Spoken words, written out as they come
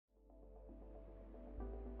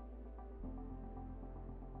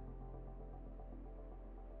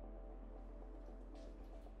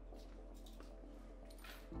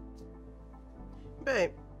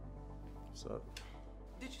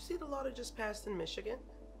law that just passed in Michigan?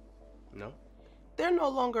 No? They're no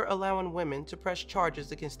longer allowing women to press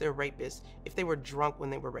charges against their rapists if they were drunk when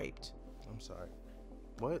they were raped. I'm sorry.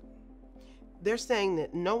 What? They're saying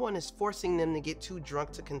that no one is forcing them to get too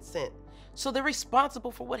drunk to consent, so they're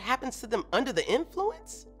responsible for what happens to them under the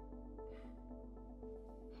influence?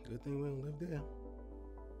 Good thing we don't live there.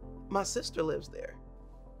 My sister lives there.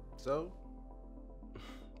 So?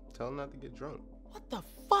 Tell them not to get drunk. What the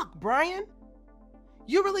fuck, Brian?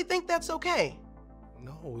 You really think that's okay?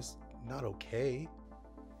 No, it's not okay.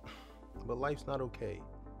 But life's not okay.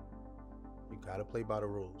 You gotta play by the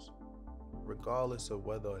rules, regardless of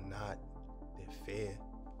whether or not they're fair.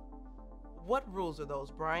 What rules are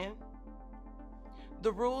those, Brian?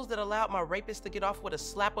 The rules that allowed my rapist to get off with a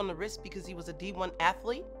slap on the wrist because he was a D1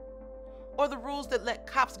 athlete? Or the rules that let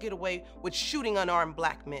cops get away with shooting unarmed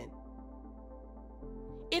black men?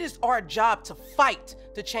 It is our job to fight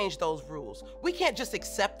to change those rules. We can't just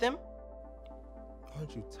accept them.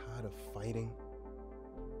 Aren't you tired of fighting?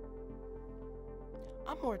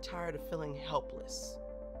 I'm more tired of feeling helpless.